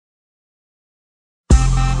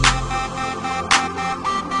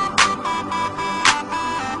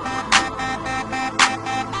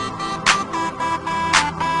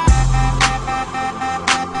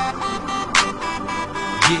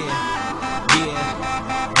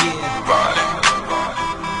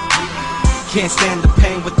Can't stand the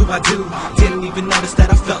pain, what do I do? Didn't even notice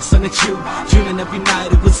that I felt something true. Dreaming every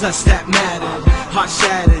night it was us that mattered. Heart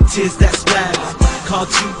shattered, tears that splattered.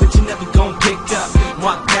 Called you but you never gon' pick up.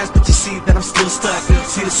 Walk past but you see that I'm still stuck.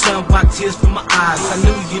 See the sun wipe tears from my eyes. I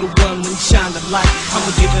knew you the one when you shine the light.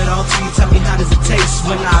 I'ma give it all to you, tell me how does it taste?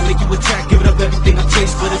 When I make you a track, give it up everything I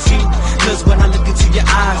chase. But it's you, cause when I look into your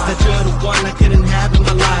eyes, that you're the one I couldn't have in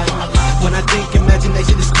my life. When I think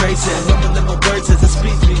imagination is crazy, rumbling my words as I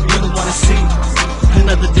speak, you really wanna see.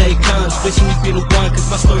 Another day comes, wishing you'd be the one, cause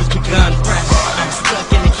my story's begun fresh. I'm stuck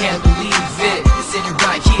and I can't believe it. Sitting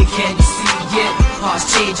right here, can you see it? Hearts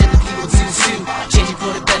change and the people do too. Changing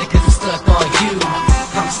for the better cause I'm stuck on you.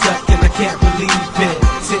 I'm stuck and I can't believe it.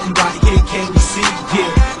 Sitting right here, can you see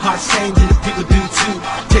it? Hearts change and the people do too.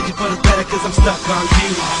 Changing for the better cause I'm stuck on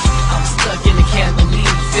you. I'm stuck and I can't believe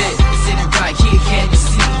it. Sitting right here, can you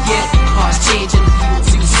see it? Hearts change and the people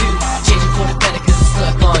do too. Changing for the better cause I'm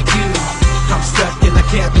stuck on you. I'm stuck and I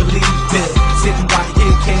can't believe it. Sitting right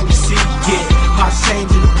here, can you see it? Hearts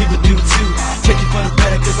change and the people do too. Changing for the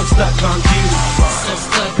better cause I'm stuck on you. So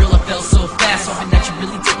stuck, girl, I felt so fast. Hoping that you're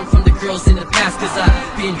really different from the girls in the past. Cause I've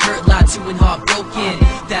been hurt, lied to, and heartbroken.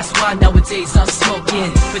 That's why nowadays I'm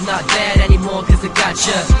smoking. But not that anymore cause I got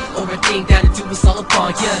ya. Everything that I do is all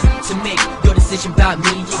upon ya. To make your decision about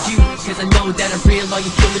me and you. Cause I know that I'm real, are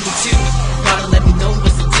you feeling me too? Gotta let me know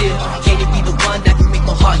what's the deal. Can you be the one that can make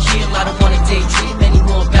my heart heal? I don't wanna daydream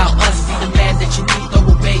anymore about us. Be the man that you need, throw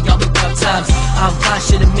away all the rough times. I'm fine,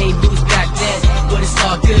 should've made moves back then. But it's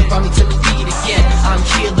all good, brought me to my feet again. I'm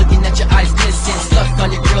here looking at your eyes glisten. Stuck on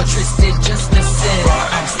your girl Tristan, just listen.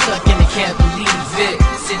 I'm stuck and I can't believe it.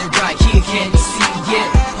 Sitting right here, can you see it?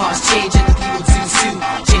 Hearts change and the people do too.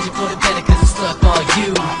 Changing for the better cause I'm stuck on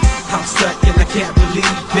you. I'm stuck and I can't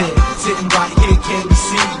believe it. Sitting right here, can you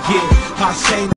see it? Hearts change.